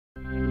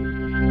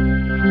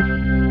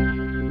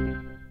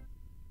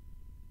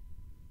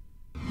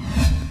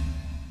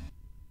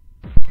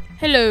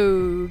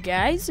Hello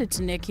guys,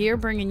 it's Nick here,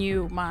 bringing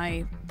you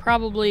my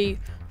probably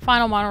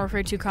final Modern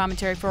Warfare 2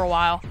 commentary for a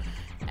while.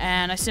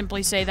 And I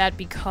simply say that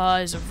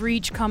because of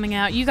Reach coming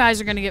out. You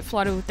guys are going to get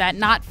flooded with that,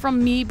 not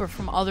from me, but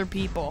from other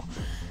people.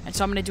 And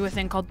so I'm going to do a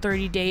thing called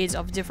 30 days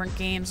of different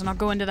games, and I'll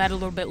go into that a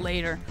little bit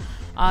later.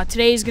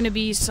 Today is going to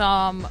be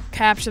some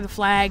Capture the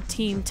Flag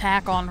Team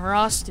TAC on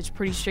Rust. It's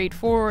pretty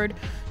straightforward.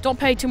 Don't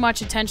pay too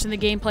much attention to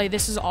the gameplay.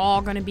 This is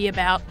all going to be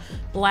about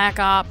Black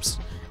Ops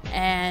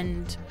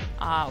and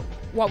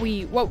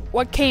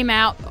what came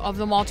out of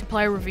the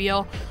multiplayer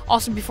reveal.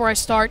 Also, before I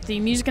start, the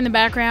music in the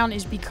background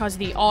is because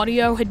the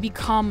audio had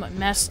become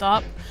messed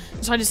up,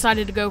 so I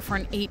decided to go for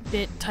an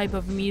 8-bit type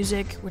of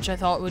music, which I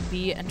thought would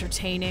be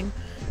entertaining.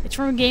 It's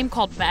from a game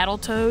called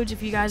Battletoads,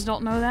 if you guys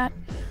don't know that.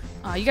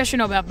 You guys should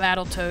know about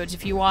Battletoads.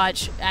 If you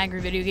watch Angry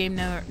Video Game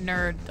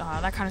Nerd,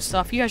 that kind of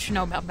stuff, you guys should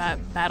know about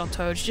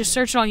Battletoads. Just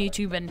search it on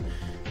YouTube and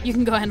you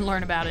can go ahead and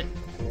learn about it.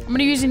 I'm going to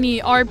be using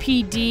the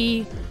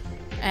RPD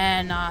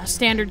and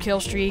standard kill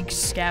streaks,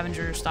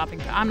 scavenger,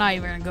 stopping. I'm not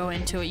even going to go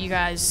into it. You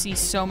guys see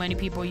so many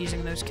people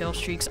using those kill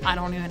streaks, I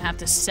don't even have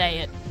to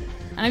say it.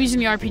 And I'm using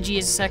the RPG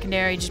as a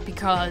secondary just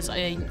because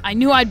I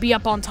knew I'd be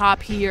up on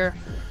top here.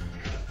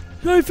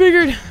 I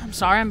figured, I'm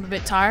sorry, I'm a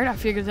bit tired. I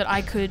figured that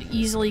I could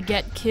easily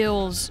get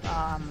kills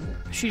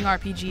shooting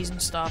RPGs and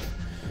stuff.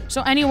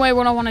 So anyway,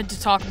 what I wanted to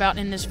talk about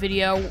in this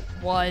video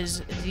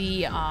was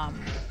the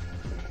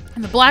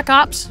Black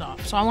Ops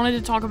stuff. So I wanted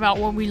to talk about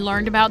what we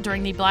learned about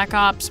during the Black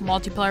Ops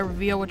multiplayer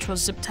reveal, which was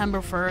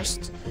September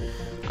 1st.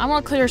 I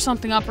want to clear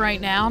something up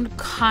right now.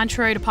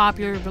 Contrary to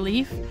popular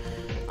belief,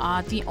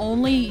 the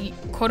only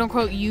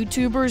quote-unquote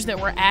YouTubers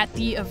that were at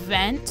the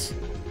event,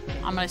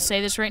 I'm going to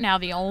say this right now,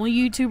 the only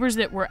YouTubers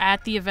that were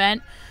at the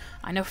event,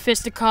 I know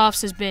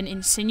Fisticuffs has been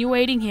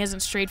insinuating, he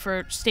hasn't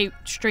straightforward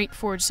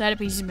said it,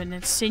 but he's been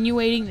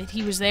insinuating that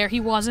he was there.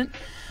 He wasn't.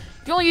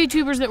 The only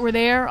YouTubers that were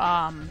there,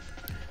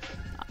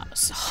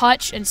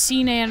 Hutch and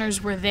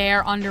CNanners were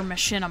there under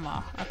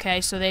Machinima,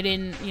 okay? So they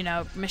didn't,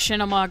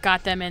 Machinima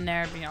got them in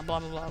there, blah, blah,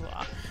 blah,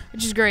 blah,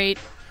 which is great.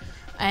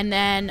 And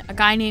then a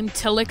guy named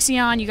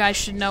Talixion, you guys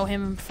should know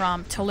him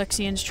from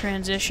Talixion's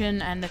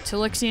Transition and the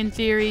Talixion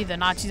Theory, the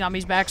Nazi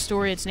Zombies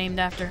backstory, it's named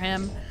after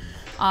him.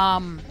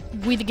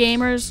 We the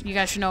Gamers, you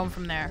guys should know him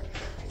from there.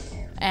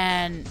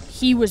 And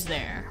he was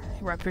there,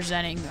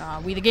 representing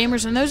We the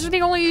Gamers, and those are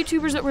the only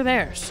YouTubers that were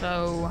there,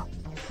 so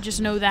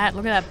just know that.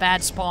 Look at that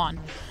bad spawn.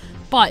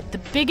 But the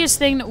biggest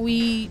thing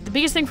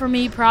for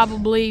me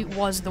probably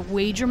was the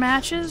wager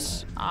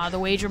matches. The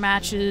wager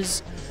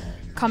matches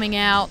coming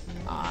out.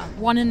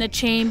 One in the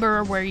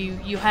chamber where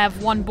you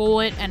have one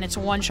bullet and it's a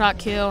one-shot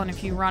kill, and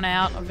if you run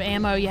out of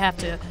ammo, you have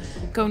to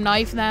go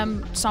knife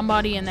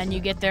somebody, and then you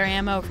get their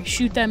ammo. If you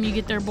shoot them, you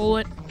get their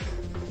bullet.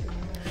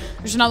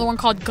 There's another one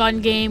called Gun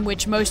Game,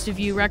 which most of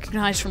you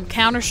recognize from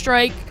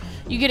Counter-Strike.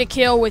 You get a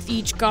kill with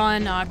each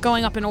gun,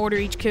 going up in order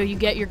each kill, you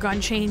get your gun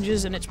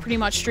changes, and it's pretty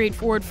much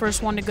straightforward.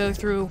 First one to go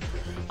through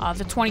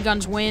the 20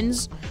 guns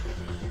wins.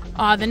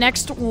 The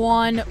next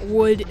one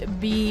would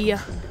be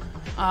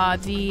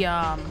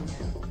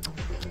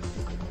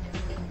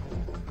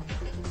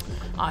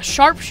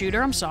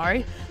Sharpshooter, I'm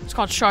sorry. It's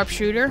called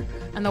Sharpshooter,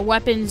 and the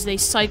weapons, they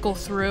cycle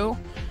through.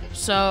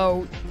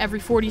 So every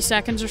 40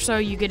 seconds or so,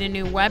 you get a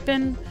new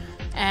weapon.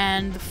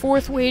 And the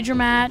fourth wager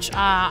match,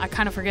 I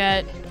kind of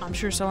forget. I'm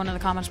sure someone in the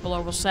comments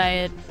below will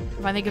say it.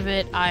 If I think of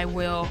it, I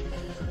will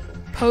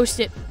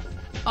post it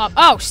up.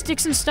 Oh,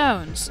 Sticks and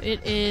Stones.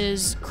 It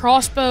is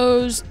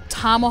crossbows,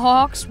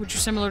 tomahawks, which are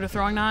similar to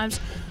throwing knives.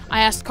 I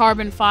asked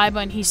Carbon Fiber,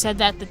 and he said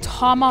that the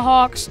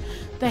tomahawks,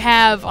 they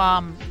have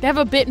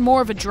a bit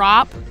more of a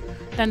drop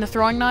than the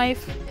throwing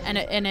knife, and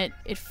it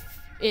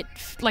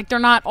like they're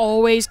not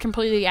always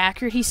completely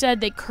accurate. He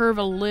said they curve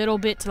a little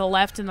bit to the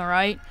left and the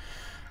right.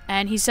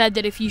 And he said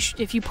that if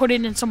you put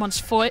it in someone's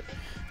foot,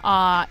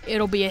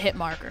 it'll be a hit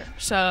marker.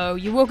 So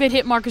you will get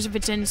hit markers if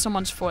it's in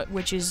someone's foot,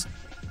 which is,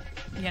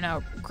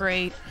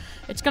 great.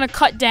 It's going to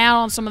cut down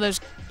on some of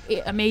those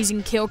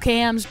amazing kill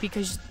cams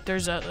because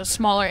there's a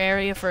smaller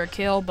area for a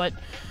kill, but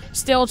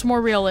still it's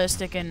more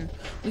realistic and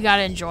we got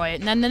to enjoy it.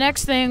 And then the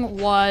next thing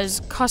was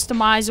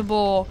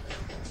customizable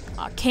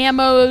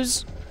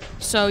camos.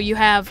 So you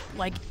have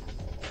like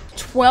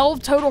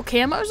 12 total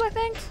camos, I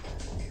think.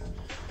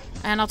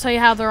 And I'll tell you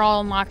how they're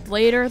all unlocked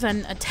later.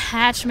 Then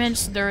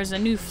attachments, there is a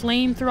new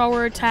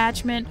flamethrower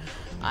attachment.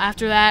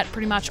 After that,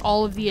 pretty much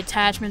all of the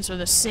attachments are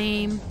the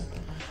same.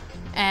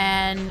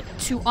 And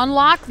to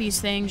unlock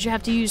these things, you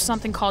have to use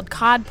something called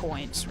COD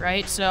points,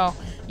 right? So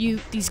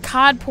these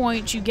COD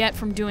points you get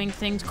from doing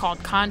things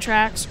called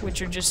contracts,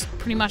 which are just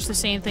pretty much the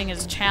same thing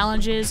as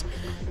challenges,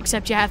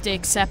 except you have to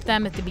accept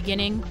them at the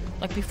beginning.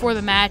 Like before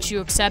the match, you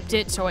accept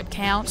it, so it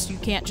counts. You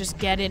can't just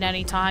get it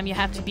anytime. You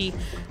have to be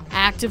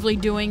actively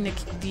doing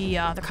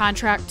the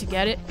contract to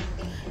get it,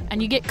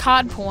 and you get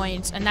COD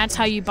points, and that's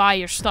how you buy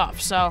your stuff.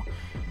 So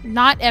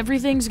not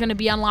everything's going to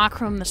be unlocked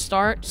from the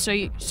start, so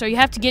you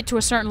have to get to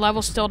a certain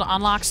level still to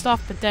unlock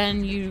stuff, but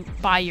then you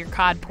buy your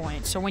COD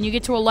points. So when you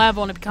get to a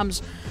level and it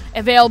becomes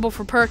available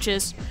for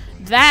purchase,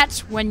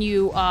 that's when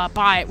you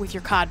buy it with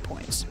your COD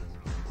points.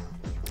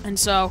 And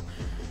so,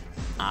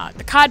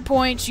 the COD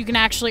points, you can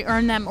actually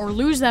earn them or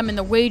lose them in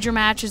the wager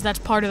matches. That's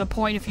part of the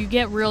point. If you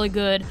get really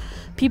good,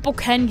 people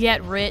can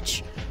get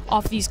rich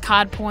off these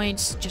COD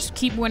points. Just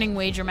keep winning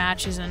wager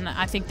matches, and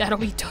I think that'll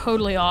be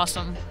totally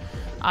awesome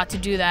to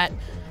do that.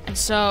 And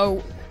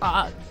so,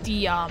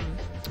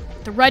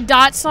 the red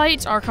dot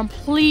sites are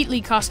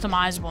completely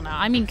customizable now.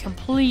 I mean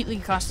completely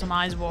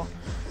customizable.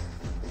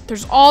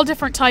 There's all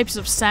different types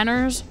of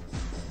centers.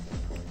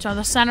 So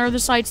the center of the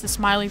site's the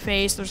smiley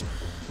face. There's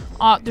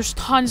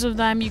tons of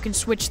them. You can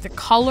switch the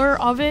color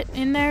of it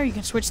in there. You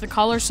can switch the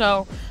color,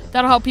 so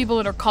that'll help people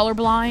that are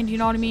colorblind. You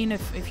know what I mean?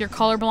 If you're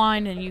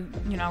colorblind and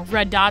you know,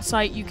 red dot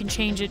site, you can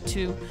change it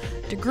to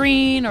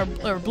green or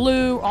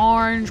blue,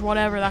 orange,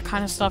 whatever, that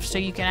kind of stuff, so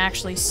you can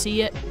actually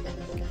see it.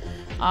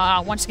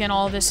 Once again,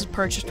 all of this is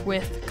purchased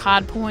with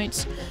COD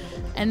points.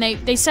 And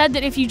they said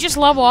that if you just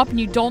level up and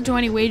you don't do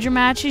any wager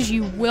matches,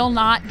 you will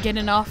not get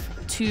enough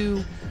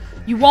to...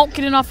 You won't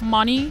get enough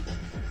money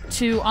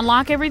to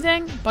unlock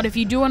everything, but if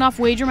you do enough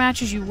wager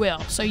matches, you will.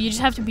 So you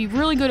just have to be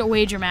really good at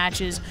wager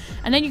matches,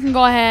 and then you can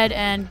go ahead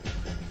and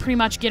pretty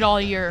much get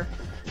all your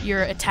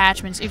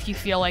attachments if you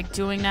feel like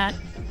doing that.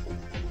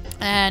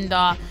 And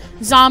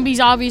zombies,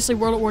 obviously,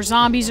 World at War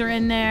zombies are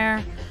in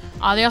there.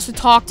 They also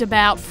talked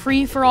about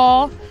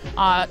free-for-all.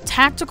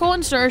 Tactical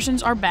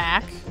insertions are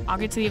back. I'll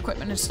get to the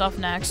equipment and stuff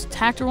next.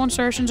 Tactical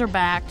insertions are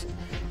back,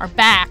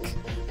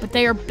 but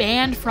they are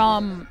banned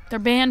from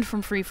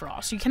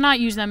free-for-all, so you cannot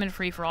use them in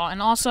free-for-all.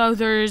 And also,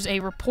 there's a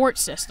report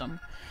system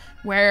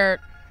where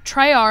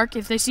Treyarch,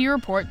 if they see a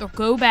report, they'll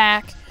go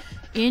back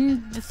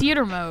in the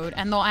theater mode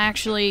and they'll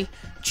actually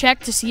check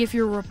to see if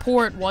your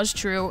report was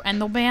true,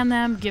 and they'll ban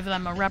them, give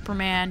them a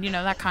reprimand, you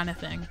know, that kind of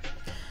thing.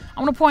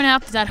 I want to point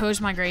out that host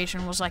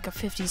migration was like a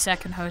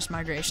 50-second host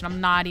migration.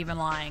 I'm not even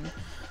lying.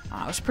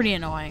 It was pretty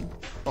annoying,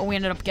 but we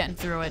ended up getting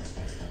through it.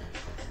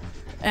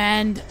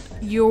 And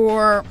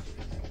your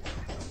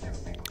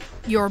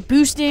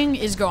boosting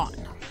is gone,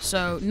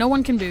 so no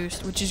one can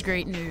boost, which is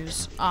great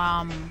news.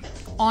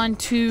 On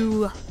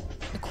to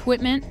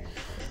equipment.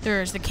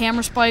 There's the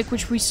camera spike,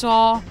 which we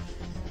saw,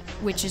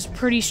 which is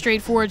pretty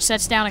straightforward.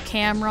 Sets down a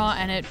camera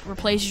and it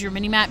replaces your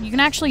minimap. You can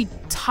actually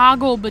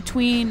toggle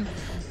between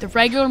the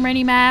regular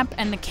minimap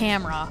and the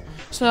camera.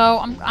 So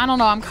I don't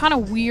know, I'm kind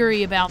of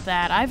weary about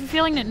that. I have a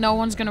feeling that no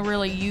one's gonna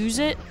really use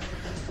it,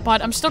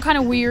 but I'm still kind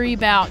of weary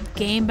about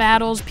game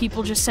battles,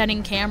 people just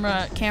setting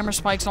camera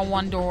spikes on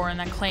one door and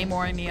then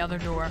claymoring the other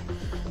door.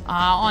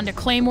 On to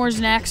claymores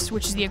next,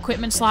 which is the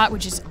equipment slot,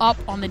 which is up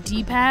on the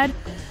D-pad.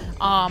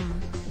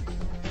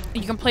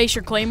 You can place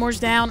your claymores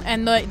down,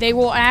 and they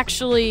will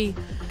actually...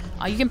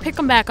 you can pick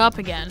them back up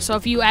again. So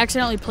if you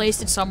accidentally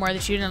placed it somewhere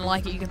that you didn't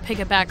like it, you can pick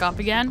it back up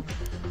again.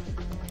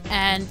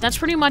 And that's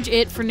pretty much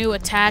it for new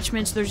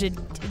attachments. There's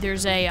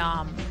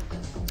a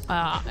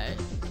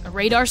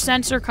radar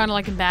sensor, kind of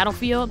like in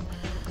Battlefield.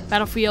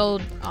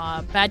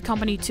 Bad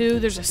Company 2,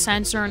 there's a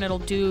sensor and it'll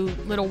do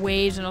little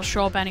waves and it'll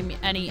show up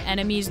any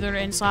enemies that are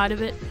inside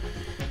of it.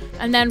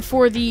 And then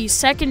for the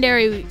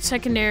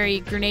secondary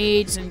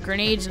grenades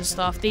and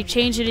stuff, they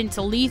changed it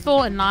into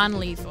lethal and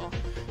non-lethal.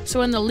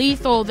 So in the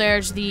lethal,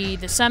 there's the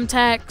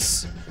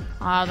Semtex,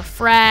 the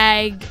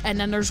frag, and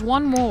then there's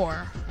one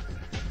more,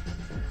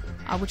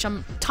 which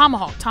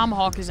Tomahawk.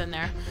 Tomahawk is in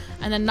there.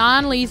 And then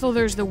non-lethal,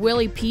 there's the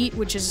Willie Pete,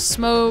 which is a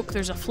smoke.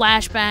 There's a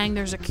flashbang.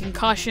 There's a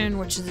concussion,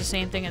 which is the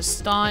same thing as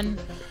stun.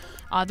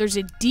 There's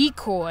a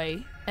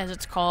decoy, as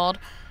it's called.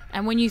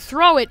 And when you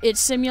throw it, it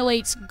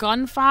simulates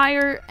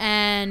gunfire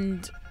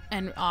and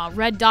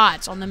red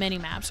dots on the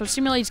minimap. So it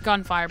simulates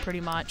gunfire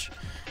pretty much.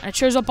 And it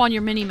shows up on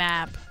your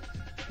minimap.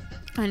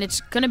 And it's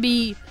gonna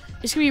be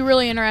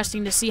really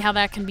interesting to see how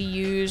that can be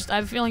used. I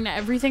have a feeling that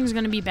everything's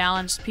gonna be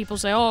balanced. People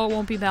say, oh, it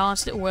won't be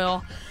balanced. It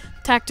will.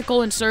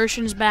 Tactical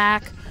insertions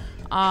back.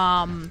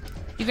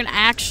 You can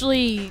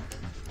actually,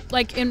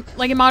 like in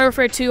Modern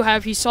Warfare 2, how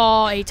if you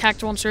saw a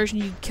tactical insertion,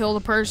 you kill the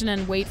person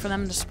and wait for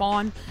them to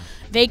spawn.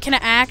 They can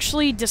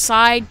actually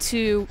decide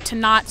to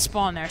not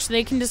spawn there. So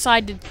they can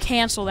decide to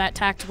cancel that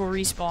tactical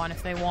respawn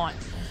if they want.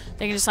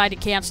 They can decide to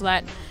cancel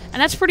that.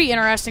 And that's pretty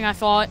interesting, I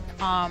thought.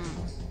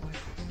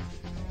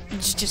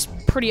 It's just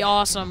pretty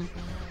awesome.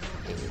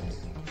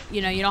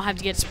 You know, you don't have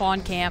to get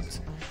spawn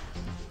camped.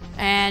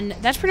 And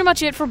that's pretty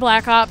much it for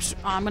Black Ops.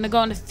 I'm going to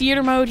go into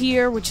theater mode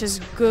here, which is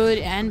good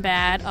and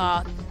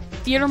bad.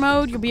 Theater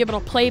mode, you'll be able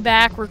to play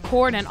back,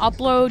 record, and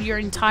upload your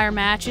entire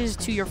matches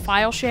to your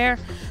file share.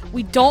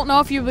 We don't know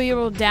if you'll be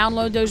able to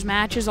download those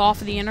matches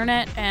off of the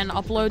internet and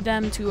upload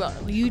them to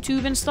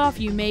YouTube and stuff.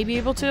 You may be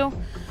able to.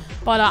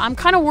 But I'm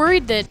kind of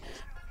worried that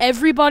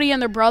everybody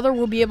and their brother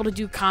will be able to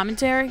do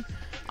commentary.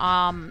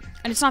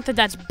 And it's not that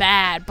that's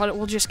bad, but it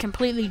will just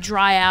completely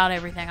dry out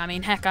everything. I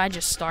mean, heck, I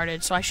just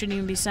started, so I shouldn't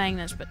even be saying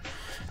this, but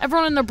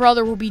everyone and their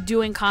brother will be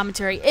doing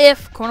commentary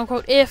if,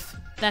 quote-unquote, if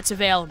that's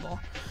available.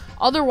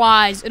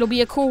 Otherwise, it'll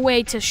be a cool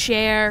way to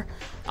share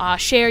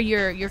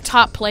your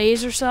top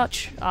plays or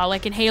such.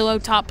 Like in Halo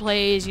top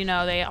plays, you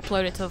know, they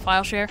upload it to the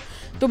file share.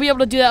 They'll be able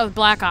to do that with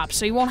Black Ops,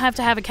 so you won't have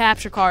to have a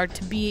capture card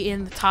to be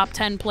in the top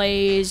 10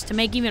 plays, to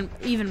make even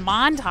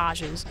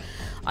montages.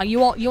 You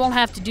won't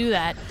have to do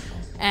that.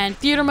 And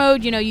theater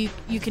mode,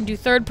 you can do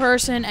third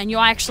person, and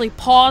you'll actually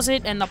pause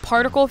it, and the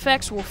particle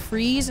effects will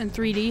freeze in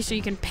 3D, so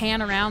you can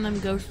pan around them,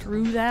 go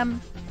through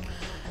them.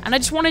 And I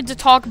just wanted to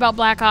talk about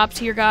Black Ops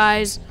here,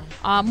 guys.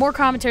 More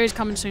commentaries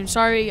coming soon.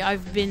 Sorry,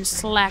 I've been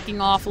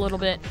slacking off a little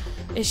bit.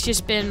 It's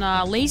just been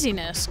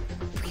laziness,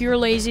 pure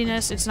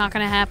laziness. It's not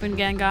gonna happen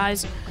again,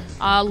 guys.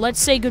 Let's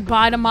say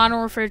goodbye to Modern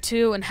Warfare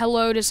 2 and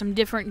hello to some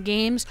different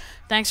games.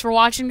 Thanks for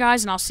watching,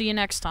 guys, and I'll see you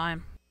next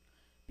time.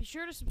 Be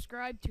sure to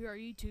subscribe to our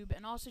YouTube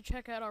and also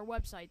check out our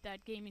website,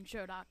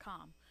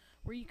 thatgamingshow.com,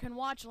 where you can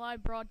watch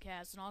live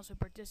broadcasts and also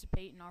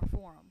participate in our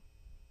forum.